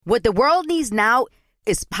What the world needs now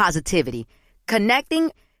is positivity.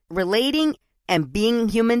 Connecting, relating, and being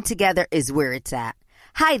human together is where it's at.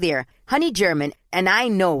 Hi there, Honey German, and I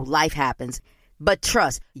know life happens, but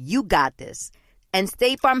trust, you got this. And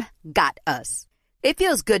State Farm got us. It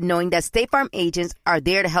feels good knowing that State Farm agents are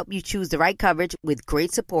there to help you choose the right coverage with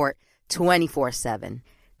great support 24/7.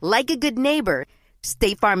 Like a good neighbor,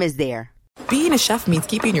 State Farm is there. Being a chef means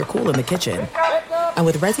keeping your cool in the kitchen. And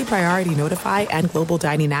with Resi Priority Notify and Global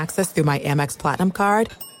Dining Access through my Amex Platinum card,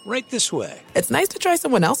 right this way. It's nice to try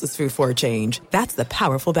someone else's food for a change. That's the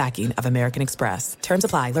powerful backing of American Express. Terms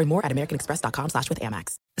apply. Learn more at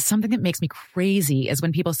americanexpress.com/withAmex. Something that makes me crazy is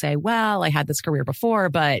when people say, well, I had this career before,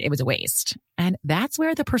 but it was a waste. And that's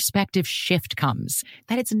where the perspective shift comes.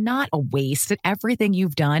 That it's not a waste, that everything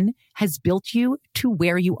you've done has built you to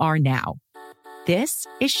where you are now. This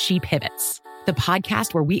is She Pivots, the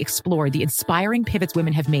podcast where we explore the inspiring pivots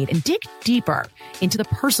women have made and dig deeper into the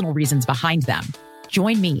personal reasons behind them.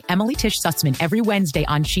 Join me, Emily Tish Sussman, every Wednesday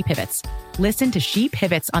on She Pivots. Listen to She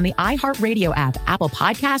Pivots on the iHeartRadio app, Apple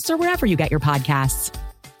Podcasts, or wherever you get your podcasts.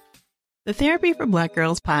 The Therapy for Black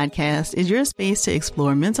Girls podcast is your space to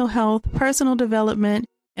explore mental health, personal development,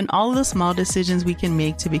 and all of the small decisions we can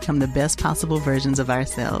make to become the best possible versions of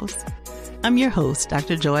ourselves. I'm your host,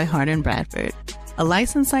 Dr. Joy Harden Bradford, a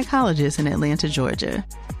licensed psychologist in Atlanta, Georgia,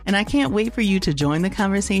 and I can't wait for you to join the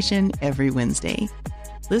conversation every Wednesday.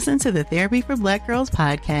 Listen to the Therapy for Black Girls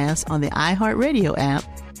podcast on the iHeartRadio app,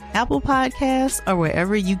 Apple Podcasts, or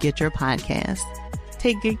wherever you get your podcasts.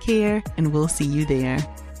 Take good care, and we'll see you there.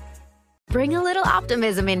 Bring a little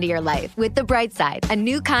optimism into your life with The Bright Side, a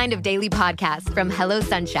new kind of daily podcast from Hello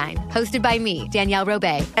Sunshine, hosted by me, Danielle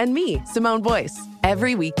Robay. And me, Simone Boyce.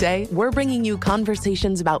 Every weekday, we're bringing you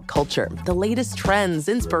conversations about culture, the latest trends,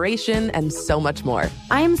 inspiration, and so much more.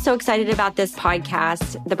 I am so excited about this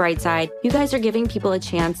podcast, The Bright Side. You guys are giving people a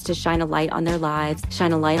chance to shine a light on their lives,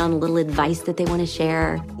 shine a light on a little advice that they want to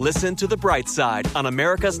share. Listen to The Bright Side on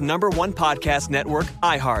America's #1 podcast network,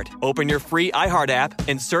 iHeart. Open your free iHeart app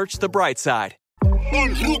and search The Bright Side.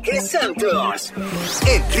 Enrique Santos.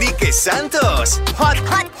 Enrique Santos.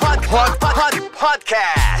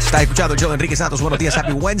 Podcast. Está escuchando el show de Enrique Santos. Buenos días,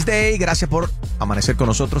 Happy Wednesday. Gracias por amanecer con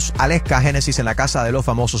nosotros. Aleska Génesis en la casa de los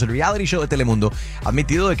famosos. El reality show de Telemundo ha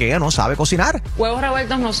admitido de que ella no sabe cocinar. Huevos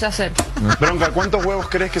revueltos no sé hacer. Bronca, ¿cuántos huevos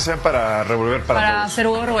crees que sean para revolver para todos? Hacer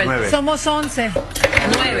huevos revueltos. 9. Somos 11.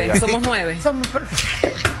 9. Somos 9.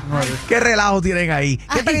 ¿Qué relajo tienen ahí?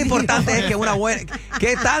 ¿Qué tan importante es que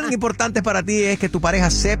qué tan importante para ti es que tu pareja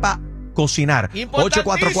sepa cocinar?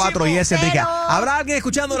 844 y ese Enrique. ¿Habrá alguien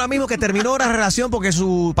escuchando ahora mismo que terminó una relación porque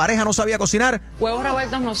su pareja no sabía cocinar? Huevos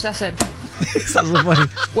revueltos no sé hacer.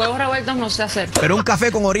 Huevos revueltos no sé hacer. Pero un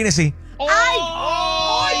café con orines sí.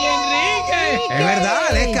 ¡Ay, Enrique! Es verdad,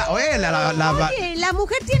 Aleska. Oye, la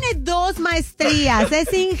mujer tiene 2 maestrías.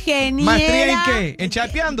 Es ingeniera. ¿Maestría en qué? ¿En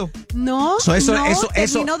chapeando? No,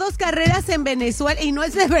 terminó 2 carreras en Venezuela y no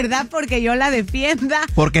es de verdad porque yo la defienda.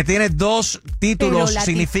 Porque tiene 2 títulos,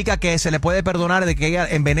 significa que se le puede perdonar de que ella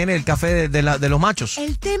envenene el café de los machos.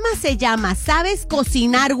 El tema se llama, ¿sabes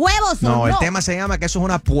cocinar huevos o no? No, el tema se llama que eso es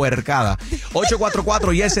una puercada.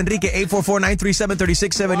 844 yes Enrique,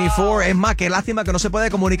 844-937-3674. Es más, qué lástima que no se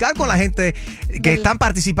puede comunicar con la gente que están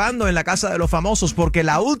participando en la casa de los famosos, porque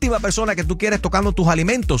la última persona que tú quieres tocando tus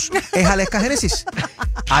alimentos es Aleska Génesis.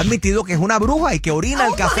 Ha admitido que es una bruja y que orina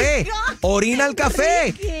el café. Orina el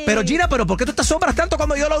café. Pero Gina, ¿pero por qué tú te asombras tanto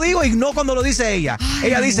cuando yo lo digo y no cuando lo dice ella?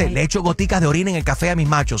 Ella dice, le echo goticas de orina en el café a mis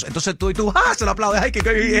machos. Entonces tú se lo aplaudes. Ay, que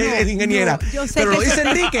es ingeniera. Pero lo dice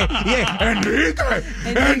Enrique. Y es,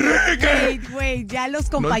 Enrique. Güey, ya los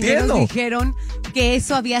compañeros dijeron que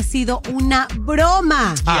eso había sido una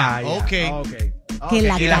broma. Ok. Que y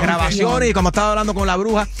las grabaciones y como estaba hablando con la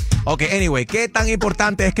bruja. Ok, anyway, ¿qué tan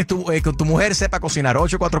importante es que tu mujer sepa cocinar?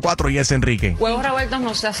 844 y es Enrique. Huevos revueltos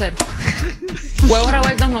no sé hacer. Huevos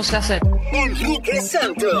revueltos no sé hacer. Enrique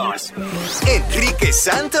Santos. Enrique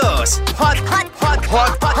Santos.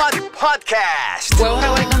 Podcast. Huevos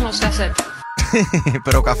revueltos no sé hacer.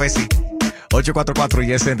 Pero café sí. 844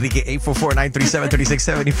 y es Enrique,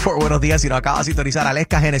 844-937-3674. Buenos días, si nos acaba de sintonizar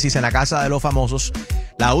Aleska Génesis en la casa de los famosos.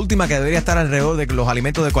 La última que debería estar alrededor de los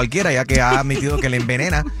alimentos de cualquiera, ya que ha admitido que le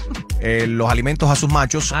envenena los alimentos a sus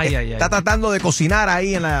machos. Está tratando de cocinar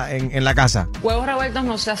ahí en la casa. Huevos revueltos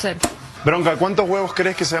no sé hacer. Bronca, ¿cuántos huevos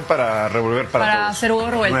crees que sean para revolver para todos? Hacer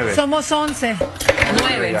huevos revueltos. 9. Somos 11.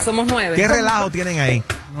 9. Somos 9. ¿Qué relajo tienen ahí?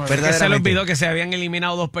 Que se le olvidó que se habían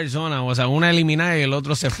eliminado 2 personas. O sea, una eliminada y el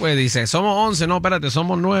otro se fue. Dice, somos 11. No, espérate,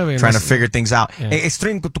 somos 9. Trying to figure things out.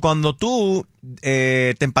 Stream, cuando tú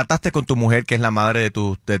te empataste con tu mujer, que es la madre de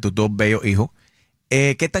tus 2 bellos hijos,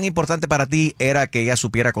 ¿qué tan importante para ti era que ella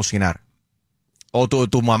supiera cocinar? O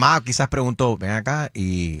tu mamá quizás preguntó, ven acá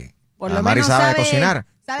y Por lo Mari menos sabe cocinar.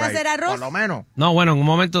 ¿Sabe hacer arroz? Por lo menos. No, bueno, en un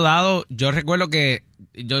momento dado, yo recuerdo que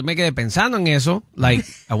yo me quedé pensando en eso. Like,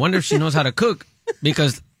 I wonder if she knows how to cook.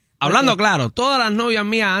 Because, hablando claro, todas las novias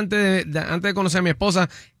mías antes de conocer a mi esposa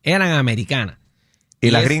eran americanas. ¿Y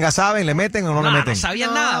las gringas saben, le meten o no le meten? No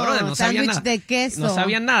sabían nada, brother, no sabían nada. De queso. No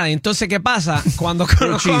sabían nada. Entonces, ¿qué pasa? Cuando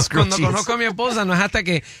conozco a mi esposa, no es hasta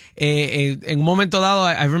que en un momento dado,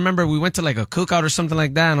 I remember we went to like a cookout or something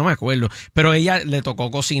like that, no me acuerdo. Pero ella le tocó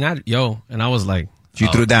cocinar, and I was like, she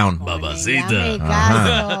threw down. Babacita.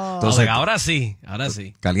 Entonces, ahora sí.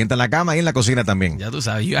 calienta en la cama y en la cocina también. Ya tú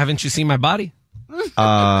sabes, haven't you seen my body?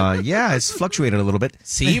 Yeah, it's fluctuated a little bit.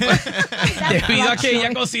 Sí, pues, debido a que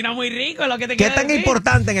ella cocina muy rico, es lo que te ¿Qué quiero tan decir.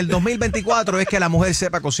 importante en el 2024 es que la mujer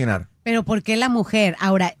sepa cocinar? Pero ¿por qué la mujer?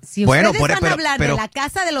 Ahora, si Bueno, ustedes van a hablar pero- de la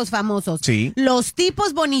casa de los famosos, Sí. los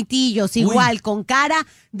tipos bonitillos, igual, con cara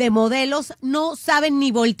de modelos, no saben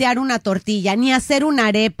ni voltear una tortilla, ni hacer una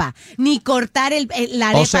arepa, ni cortar la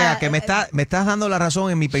arepa. O sea, que me estás dando la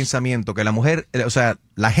razón en mi pensamiento, que la mujer, o sea,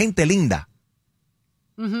 la gente linda,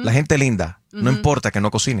 no importa que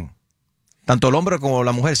no cocinen. Tanto el hombre como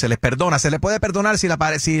la mujer se les perdona, se les puede perdonar si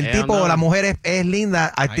el tipo o la mujer es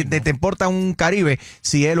linda, te importa un Caribe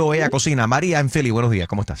si él o ella cocina. María en Philly, buenos días,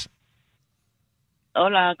 ¿cómo estás?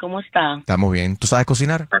 Hola, ¿cómo está? Estamos bien. ¿Tú sabes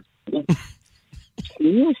cocinar?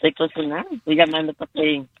 Sí, sé cocinar. Estoy llamando para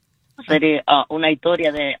hacer una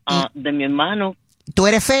historia de mi hermano. ¿Tú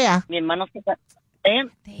eres fea? Mi hermano se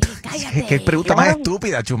 ¿Qué pregunta más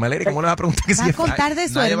estúpida, Chumeleri? ¿Cómo le vas a preguntar que si Va a es fea? contar de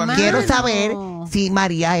su hermano. Quiero saber si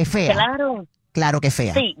María es fea. Claro. Claro que es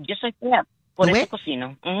fea. Sí, yo soy fea, por ¿Tú eso ves?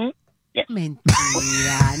 cocino. Mentira,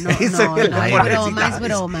 no, Ese no, es el no, es mejor broma, recitaje. es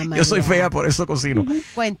broma, María. Yo soy fea, por eso cocino.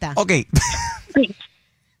 Cuenta. Ok.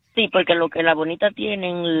 Sí, porque lo que la bonita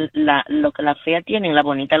tienen, lo que la fea tienen, la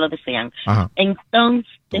bonita lo desean. Ajá.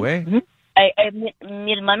 Entonces, ¿Tú ves?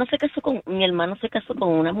 mi hermano se casó con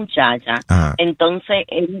una muchacha. Ajá. Entonces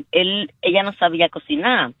ella no sabía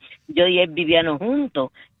cocinar. Yo y él vivíamos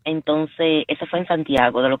juntos. Entonces eso fue en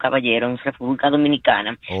Santiago de los Caballeros, en República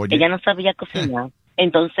Dominicana. Oye. Ella no sabía cocinar.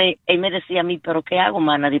 Entonces él me decía a mí, pero ¿qué hago,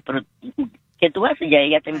 mana? Pero ¿qué tú haces? Ya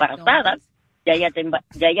ella está embarazada. Ya ella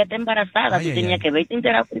está embarazada. Tú tenías que verte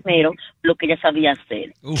enterar primero lo que ella sabía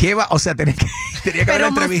hacer. ¿Qué va? O sea, tenía que haberla Pero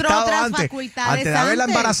mostró entrevistado otras antes. facultades Antes de haberla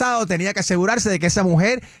antes. embarazado, tenía que asegurarse de que esa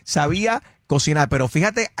mujer sabía cocinar. Pero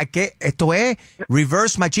fíjate que esto es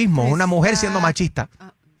reverse machismo, una mujer siendo machista.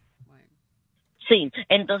 Sí,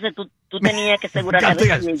 entonces tú tenías que asegurar de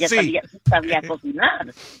que ella sabía cocinar.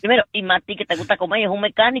 Primero, y más a ti que te gusta comer, es un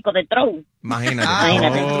mecánico de throw.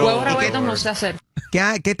 Imagínate. Huevos revueltos no sé hacer.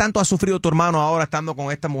 ¿Qué tanto ha sufrido tu hermano ahora estando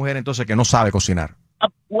con esta mujer entonces que no sabe cocinar?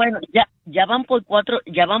 Bueno, ya van por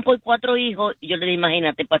 4 hijos, y yo le dije,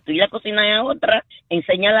 imagínate, para tú ir a cocinar a otra,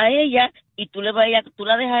 enséñala a ella, y tú la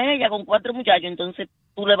dejas a ella con 4 muchachos, entonces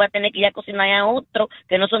tú le vas a tener que ir a cocinar a otro,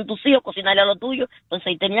 que no son tus hijos, cocinarle a los tuyos, entonces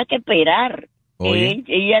ahí tenía que esperar.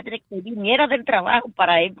 Ella viniera del trabajo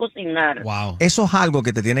para él cocinar. Wow. Eso es algo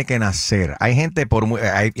que te tiene que nacer. Hay gente,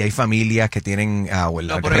 hay familias que tienen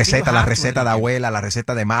la receta de abuela, la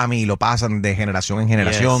receta de mami y lo pasan de generación en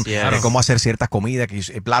generación, de cómo hacer ciertas comidas,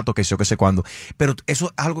 platos, que sé yo, que sé cuándo. Pero eso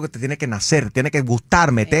es algo que te tiene que nacer, tiene que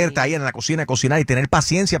gustar, meterte ahí en la cocina, cocinar y tener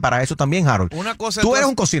paciencia para eso también, Harold. Tú eres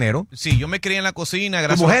un cocinero. Sí, yo me crié en la cocina.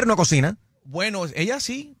 Tu mujer no cocina. Bueno, ella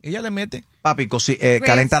sí, ella le mete. Papi,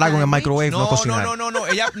 calentar algo en el microwave, no cocinar. No,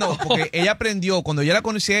 ella no, porque ella aprendió, cuando yo la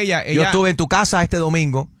conocí a ella. Yo estuve en tu casa este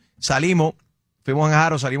domingo, fuimos en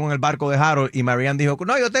Harold, salimos en el barco de Harold y Marianne dijo,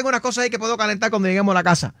 no, yo tengo unas cosas ahí que puedo calentar cuando lleguemos a la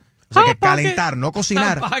casa. O sea, que calentar, no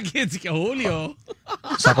cocinar. Julio.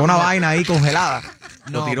 Sacó una vaina ahí congelada,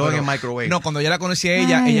 lo tiró en el microwave. No, cuando yo la conocí a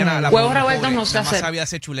ella, huevos revueltos no sé hacer. Sabía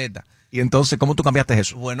hacer chuleta. Y entonces, ¿cómo tú cambiaste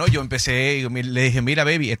eso? Bueno, yo empecé, le dije, mira,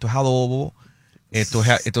 baby, esto es adobo, esto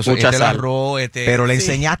es el arroz. Pero le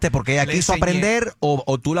enseñaste porque ella quiso aprender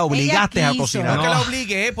o tú la obligaste a cocinar. No que la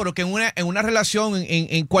obligué, porque en una relación,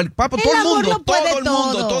 en cual,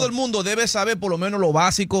 todo el mundo debe saber por lo menos lo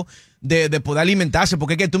básico de poder alimentarse.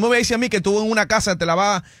 Porque que tú me vas a decir a mí que tú en una casa te la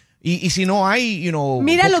vas... Y si no hay,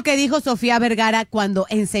 Mira lo que dijo Sofía Vergara cuando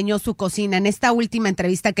enseñó su cocina en esta última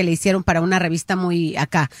entrevista que le hicieron para una revista muy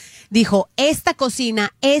acá. Dijo, esta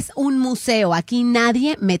cocina es un museo, aquí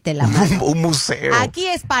nadie mete la mano. Un museo. Aquí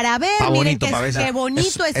es para ver, miren qué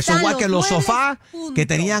bonito está. Eso igual que los sofás que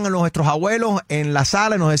tenían nuestros abuelos en la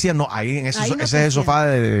sala y nos decían, no, ahí en ese es el sofá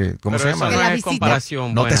de, ¿cómo se llama? No es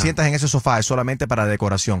comparación. No te sientas en ese sofá, es solamente para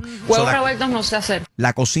decoración. Huevos revueltos no sé hacer.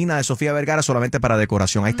 La cocina de Sofía Vergara solamente para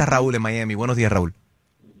decoración. Ahí está Raúl en Miami. Buenos días, Raúl.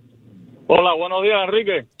 Hola, buenos días,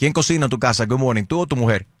 Enrique. ¿Quién cocina en tu casa? Good morning. ¿Tú o tu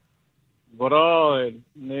mujer? Brother,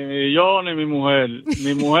 ni yo ni mi mujer.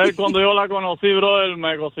 Mi mujer, cuando yo la conocí, brother,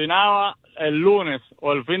 me cocinaba el lunes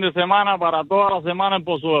o el fin de semana para toda la semana en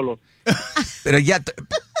Pozuelo. Pero ya,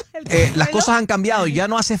 las cosas han cambiado. Ya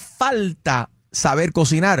no hace falta saber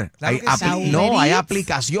cocinar. Claro hay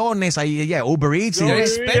aplicaciones, hay Uber Eats. Yo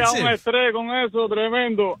vivía un estrés con eso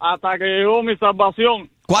tremendo hasta que llegó mi salvación.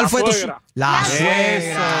 ¿Cuál fue suegra? La suegra.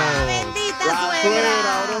 Bendita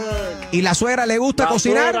suegra. Brother. ¿Y la suegra le gusta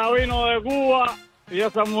cocinar? La suegra vino de Cuba y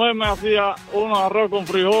esa mujer me hacía unos arroz con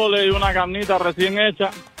frijoles y una carnita recién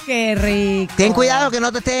hecha. Qué rico. Ten cuidado que no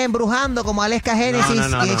te estés embrujando como Aleska Génesis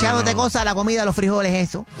y echándote cosas a la comida, a los frijoles,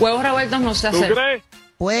 eso. Huevos revueltos no sé hacer. ¿Tú crees?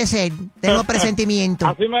 Puede ser, tengo presentimiento.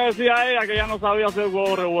 Así me decía ella que ella no sabía hacer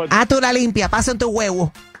huevos revueltos. Ah, tú la limpia, pasa en tu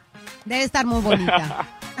huevo. Debe estar muy bonita.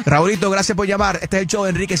 Raulito, gracias por llamar. Este es el show de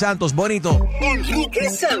Enrique Santos. Bonito. Enrique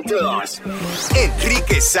Santos.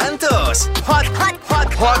 Enrique Santos.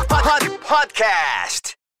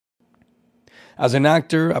 Podcast. As an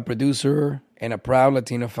actor, a producer, and a proud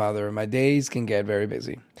Latino father, my days can get very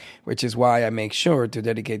busy, which is why I make sure to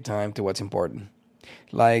dedicate time to what's important,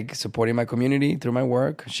 like supporting my community through my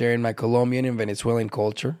work, sharing my Colombian and Venezuelan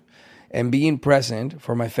culture, and being present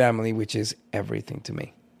for my family, which is everything to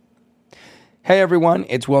me. Hey everyone,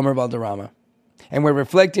 it's Wilmer Valderrama, and we're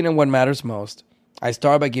reflecting on what matters most. I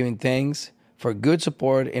start by giving thanks for good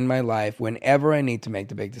support in my life whenever I need to make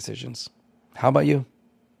the big decisions. How about you?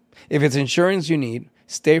 If it's insurance you need,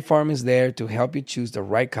 State Farm is there to help you choose the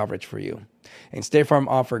right coverage for you. And State Farm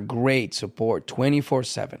offers great support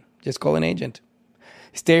 24/7. Just call an agent.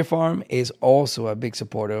 State Farm is also a big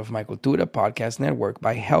supporter of my Cultura podcast network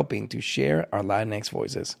by helping to share our Latinx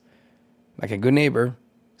voices. Like a good neighbor,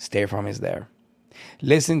 State Farm is there.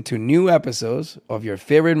 Listen to new episodes of your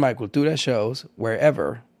favorite My Cultura shows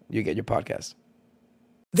wherever you get your podcasts.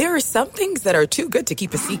 There are some things that are too good to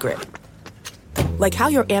keep a secret. Like how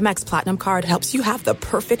your Amex Platinum card helps you have the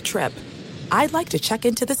perfect trip. I'd like to check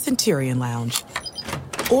into the Centurion Lounge.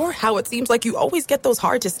 Or how it seems like you always get those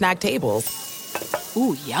hard-to-snag tables.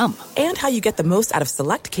 Ooh, yum. And how you get the most out of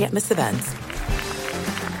select can't-miss events.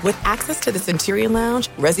 With access to the Centurion Lounge,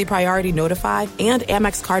 Resi Priority Notified, and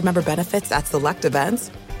Amex card member benefits at select events,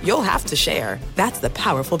 you'll have to share. That's the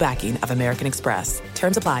powerful backing of American Express.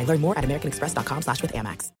 Terms apply. Learn more at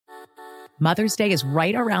americanexpress.com/withAmex. Mother's Day is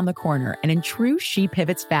right around the corner, and in true She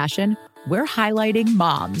Pivots fashion, we're highlighting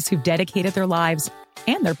moms who've dedicated their lives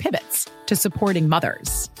and their pivots to supporting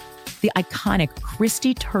mothers. The iconic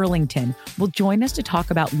Christy Turlington will join us to talk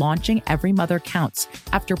about launching Every Mother Counts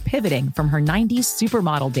after pivoting from her 90s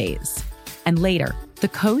supermodel days. And later, the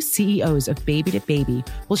co-CEOs of Baby to Baby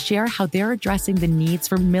will share how they're addressing the needs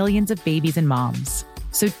for millions of babies and moms.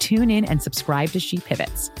 So tune in and subscribe to She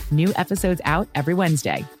Pivots. New episodes out every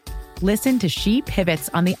Wednesday. Listen to She Pivots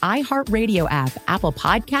on the iHeartRadio app, Apple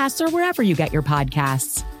Podcasts, or wherever you get your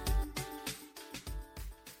podcasts.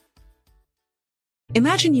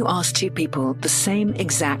 Imagine you ask two people the same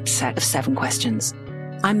exact set of 7 questions.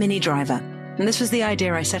 I'm Minnie Driver, and this was the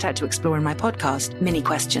idea I set out to explore in my podcast, Mini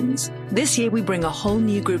Questions. This year, we bring a whole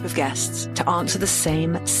new group of guests to answer the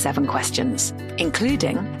same 7 questions,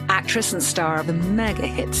 including actress and star of the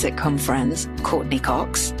mega-hit sitcom Friends, Courtney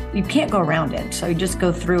Cox. You can't go around it, so you just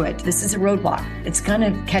go through it. This is a roadblock. It's going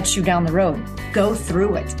to catch you down the road. Go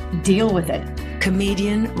through it. Deal with it.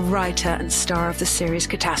 Comedian, writer, and star of the series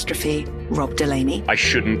Catastrophe, Rob Delaney. I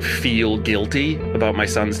shouldn't feel guilty about my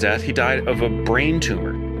son's death. He died of a brain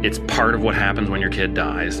tumor. It's part of what happens when your kid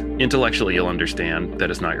dies. Intellectually, you'll understand that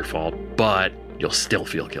it's not your fault, but you'll still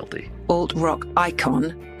feel guilty. Alt-rock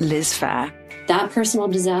icon, Liz Phair. That personal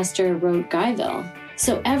disaster wrote Guyville.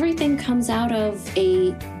 So everything comes out of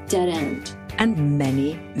a dead end. And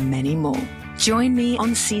many, many more. Join me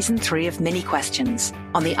on Season 3 of Mini Questions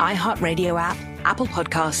on the iHeartRadio app, Apple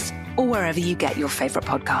Podcasts, or wherever you get your favorite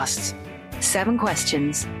podcasts. 7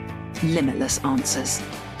 questions, limitless answers.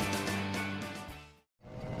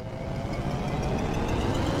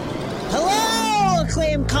 Hello,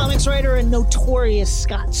 acclaimed comics writer and notorious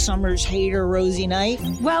Scott Summers hater, Rosie Knight.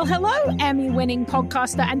 Well, hello, Emmy-winning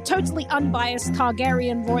podcaster and totally unbiased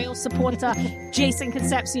Targaryen royal supporter, Jason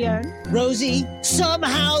Concepcion. Rosie,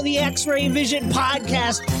 somehow the X-Ray Vision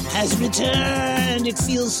podcast has returned. It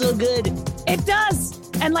feels so good. It does.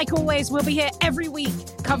 And like always, we'll be here every week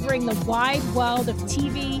covering the wide world of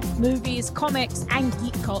TV, movies, comics, and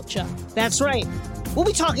geek culture. That's right. We'll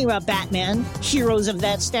be talking about Batman, heroes of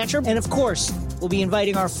that stature, and of course, we'll be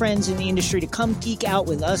inviting our friends in the industry to come geek out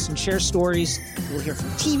with us and share stories. We'll hear from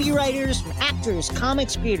TV writers, from actors,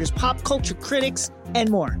 comics creators, pop culture critics, and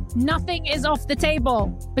more. Nothing is off the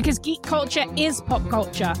table because geek culture is pop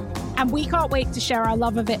culture, and we can't wait to share our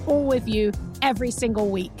love of it all with you every single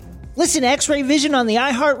week. Listen to X-Ray Vision on the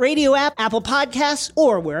iHeartRadio app, Apple Podcasts,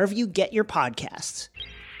 or wherever you get your podcasts.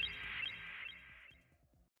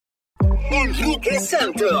 Enrique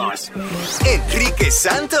Santos.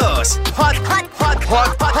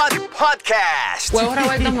 Podcast. Huevos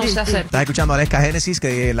revueltos no sé hacer. Estás escuchando a Aleska Génesis,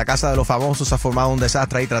 que en la casa de los famosos ha formado un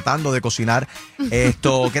desastre ahí tratando de cocinar.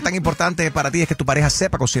 ¿Qué tan importante para ti es que tu pareja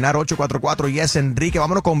sepa cocinar? 844 Yes, Enrique.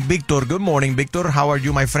 Vámonos con Víctor. Good morning, Víctor. How are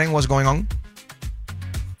you, my friend? What's going on?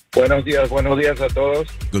 Buenos días a todos.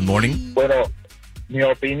 Good morning. Bueno, mi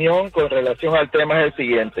opinión con relación al tema es el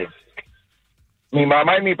siguiente. Mi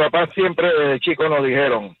mamá y mi papá siempre desde chicos nos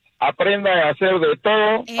dijeron, aprendan a hacer de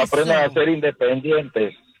todo, aprendan a ser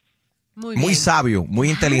independientes. Muy sabio, muy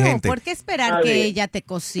inteligente. ¿Por qué esperar que ella te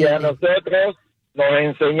cocine? Y a nosotros nos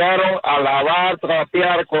enseñaron a lavar,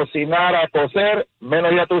 trapear, cocinar, a coser,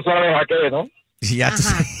 menos ya tú sabes a qué, ¿no? Ya, eso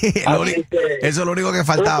es lo único que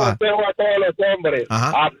faltaba. Un consejo a todos los hombres,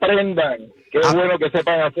 aprendan. Qué bueno que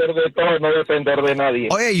sepan hacer de todo y no depender de nadie.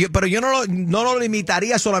 Oye, pero yo no lo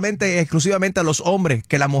limitaría exclusivamente a los hombres,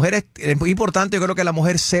 que la mujer es muy importante. Yo creo que la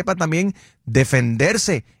mujer sepa también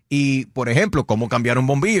defenderse y, por ejemplo, cómo cambiar un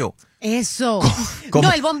bombillo. Eso.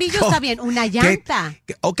 No, el bombillo está bien, una llanta.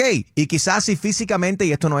 Ok, y quizás si físicamente,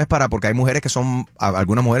 y esto no es porque hay mujeres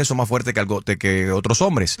algunas mujeres son más fuertes que otros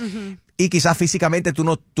hombres. Y quizás físicamente tú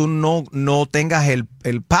no tengas el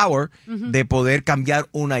power de poder cambiar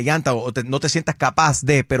una llanta o no te sientas capaz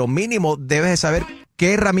de, pero mínimo debes de saber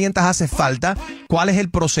qué herramientas hace falta, cuál es el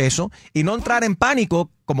proceso y no entrar en pánico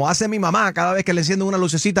como hace mi mamá cada vez que le enciende una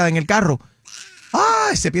lucecita en el carro.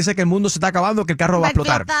 Se piensa que el mundo se está acabando, que el carro va a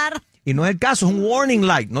explotar. Y no es el caso, es un warning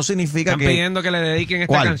light. No significa Están que... pidiendo que le dediquen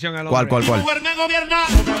esta canción al hombre. ¿Cuál? Mi mujer me gobierna,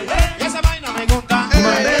 esa vaina me gusta.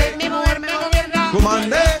 Mi mujer me gobierna.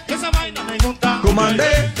 Comandé. Esa vaina me gusta.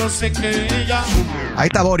 Comandé. Yo sé que ella... Ahí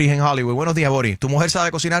está Boris en Hollywood. Buenos días, Boris. ¿Tu mujer sabe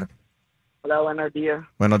cocinar? Hola, buenos días.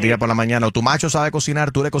 Buenos días por la mañana. ¿O tu macho sabe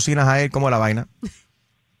cocinar? ¿Tú le cocinas a él? ¿Cómo es la vaina?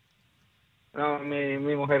 No,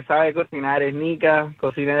 mi mujer sabe cocinar, es nica,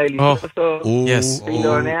 cocina delicioso, Yes.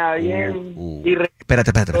 pilonea bien y...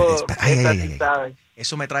 Espérate. Ay.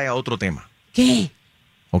 Eso me trae a otro tema. ¿Qué?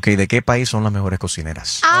 Ok, ¿de qué país son las mejores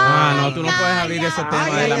cocineras? No, tú no puedes abrir ese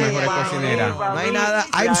tema de las mejores cocineras. No hay nada,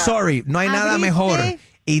 I'm sorry, no hay nada mejor.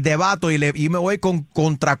 Y debato y me voy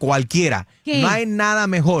contra cualquiera. ¿Qué? No hay nada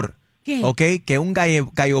mejor. ¿Qué? Ok, que un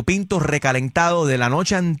gallo pinto recalentado de la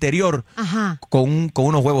noche anterior con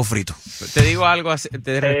unos huevos fritos. Te digo algo,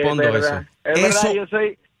 te respondo eso. Es verdad,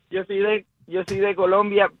 yo soy de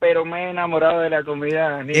Colombia, pero me he enamorado de la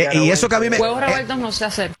comida nicaragüense. Y eso que a mí me... Huevos revueltos no sé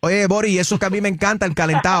hacer. Oye, Boris, y eso que a mí me encanta el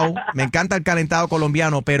calentado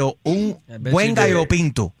colombiano, pero un buen gallo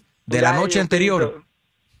pinto de la noche anterior...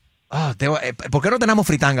 ¿Por qué no tenemos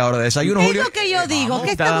fritanga ahora de desayuno, Julio? Es lo que yo digo,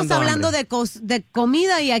 que estamos hablando de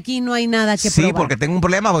comida y aquí no hay nada que probar. Sí, porque tengo un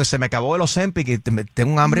problema porque se me acabó el Ozempic y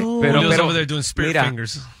tengo un hambre. No. Pero mira,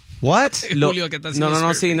 What? Julio, ¿qué tal?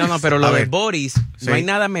 Pero lo de Boris, no hay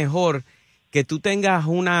nada mejor que tú tengas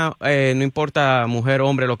una, no importa mujer,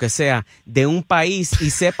 hombre, lo que sea, de un país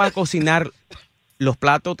y sepa cocinar los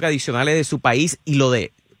platos tradicionales de su país y lo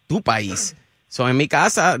de tu país. So, en mi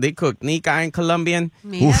casa, they cook nika and Colombian.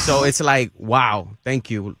 So, it's like, wow, thank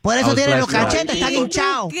you. Por eso tienen los cachetes tan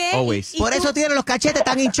hinchados. Always. Por eso tienen los cachetes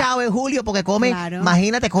tan hinchados en Julio, porque comen,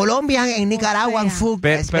 imagínate, Colombia en Nicaragua, food.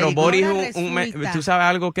 Pero Boris, tú sabes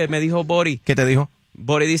algo que me dijo Boris. ¿Qué te dijo?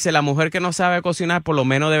 Boris dice, la mujer que no sabe cocinar, por lo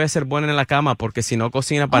menos debe ser buena en la cama, porque si no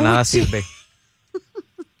cocina, para nada sirve.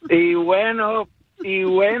 Y bueno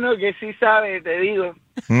que sí sabe, te digo.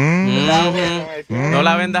 No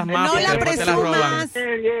la vendas más, no porque la después te la roban.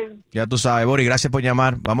 Ya tú sabes, Boris, gracias por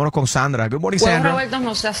llamar. Vámonos con Sandra. Good morning, Huevos Sandra. revueltos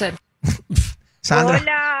no sé hacer. Sandra.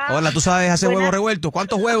 Hola, ¿tú sabes hacer huevos revueltos?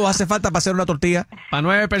 ¿Cuántos huevos hace falta para hacer una tortilla? Para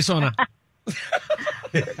 9 personas.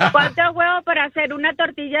 ¿Cuántos huevos para hacer una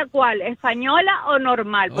tortilla cuál? ¿Española o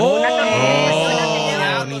normal? Porque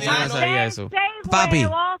una tortilla sabía eso. 6 Papi.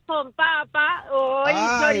 huevos con papa,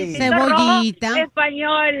 cebollita, rojo,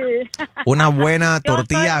 español. Una buena Yo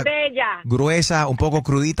tortilla soy bella. gruesa, un poco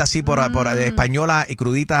crudita así por de española y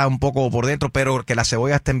crudita un poco por dentro, pero que las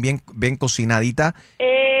cebollas estén bien cocinaditas.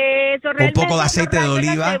 Eso, Un poco de aceite de rayos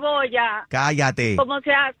oliva. cebolla. Cállate. ¿Cómo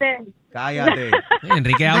se hace? Cállate.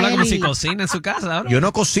 Enrique habla como si cocina en su casa. Yo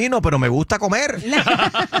no cocino, pero me gusta comer.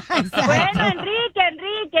 Bueno, Enrique,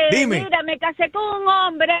 Dime. mira, me casé con un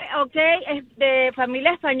hombre, ¿ok? Es de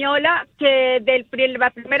familia española, que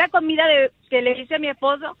la primera comida que le hice a mi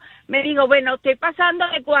esposo, me dijo, bueno, estoy pasando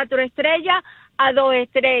de 4 estrellas a 2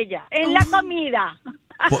 estrellas en la comida.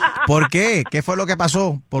 ¿Por qué? ¿Qué fue lo que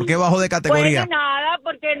pasó? ¿Por qué bajó de categoría? Bueno, nada,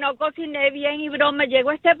 porque no cociné bien y broma.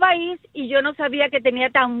 Llego a este país y yo no sabía que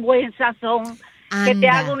tenía tan buen sazón. Que te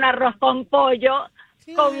hago un arroz con pollo,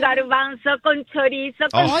 con garbanzo, con chorizo,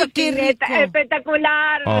 con tocineta.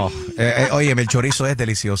 Espectacular. Oye, el chorizo es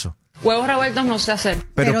delicioso. Huevos revueltos no sé hacer.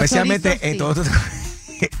 Pero especialmente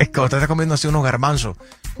cuando te estás comiendo así unos garbanzos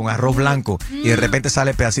con arroz blanco y de repente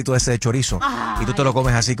sale pedacito de ese de chorizo y tú te lo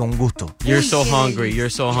comes así con un gusto. You're so hungry.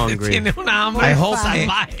 Tienes una hambre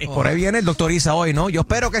salvaje. Por ahí viene el doctor Isa hoy, ¿no? Yo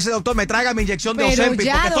espero que ese doctor me traiga mi inyección de Ozempic.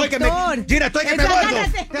 Ya, porque estoy que me muerdo.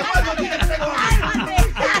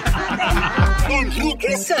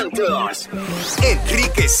 Enrique Santos.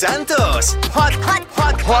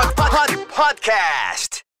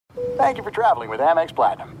 Podcast. Thank you for traveling with Amex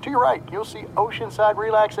Platinum. To your right, you'll see oceanside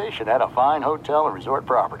relaxation at a fine hotel and resort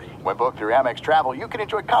property. When booked through Amex Travel, you can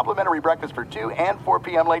enjoy complimentary breakfast for 2 and 4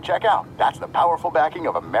 p.m. late checkout. That's the powerful backing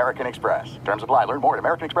of American Express. Terms apply. Learn more at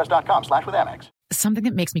americanexpress.com/withAmex. Something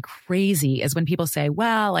that makes me crazy is when people say,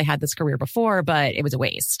 well, I had this career before, but it was a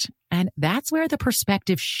waste. And that's where the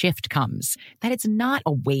perspective shift comes, that it's not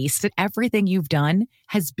a waste, that everything you've done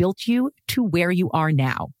has built you to where you are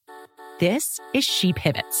now. This is She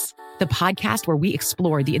Pivots, the podcast where we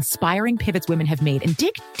explore the inspiring pivots women have made and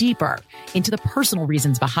dig deeper into the personal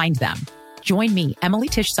reasons behind them. Join me, Emily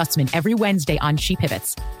Tish Sussman, every Wednesday on She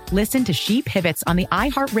Pivots. Listen to She Pivots on the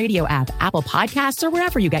iHeartRadio app, Apple Podcasts, or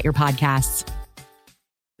wherever you get your podcasts.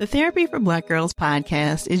 The Therapy for Black Girls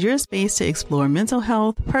podcast is your space to explore mental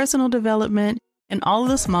health, personal development, and all of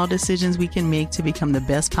the small decisions we can make to become the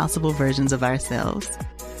best possible versions of ourselves.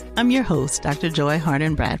 I'm your host, Dr. Joy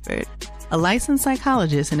Harden Bradford, a licensed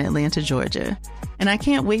psychologist in Atlanta, Georgia, and I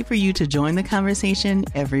can't wait for you to join the conversation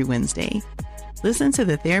every Wednesday. Listen to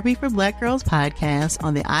the Therapy for Black Girls podcast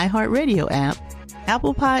on the iHeartRadio app,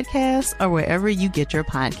 Apple Podcasts, or wherever you get your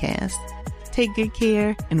podcasts. Take good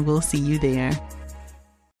care, and we'll see you there.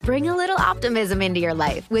 Bring a little optimism into your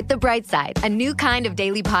life with The Bright Side, a new kind of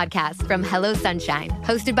daily podcast from Hello Sunshine,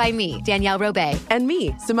 hosted by me, Danielle Robay. And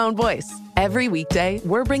me, Simone Boyce. Every weekday,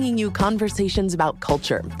 we're bringing you conversations about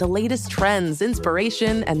culture, the latest trends,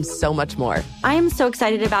 inspiration, and so much more. I am so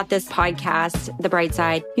excited about this podcast, The Bright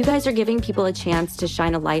Side. You guys are giving people a chance to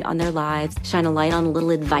shine a light on their lives, shine a light on a little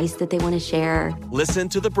advice that they want to share. Listen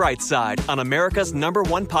to The Bright Side on America's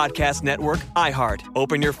 #1 podcast network, iHeart.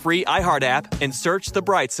 Open your free iHeart app and search The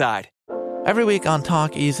Bright Side. Every week on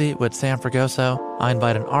Talk Easy with Sam Fragoso, I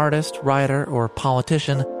invite an artist, writer, or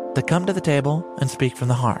politician to come to the table and speak from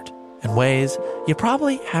the heart in ways you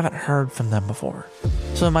probably haven't heard from them before.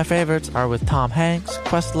 Some of my favorites are with Tom Hanks,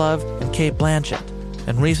 Questlove, and Cate Blanchett.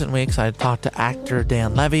 In recent weeks, I talked to actor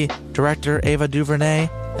Dan Levy, director Ava DuVernay,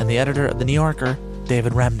 and the editor of The New Yorker,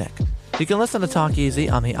 David Remnick. You can listen to Talk Easy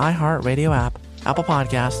on the iHeartRadio app, Apple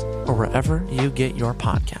Podcasts, or wherever you get your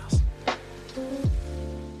podcasts.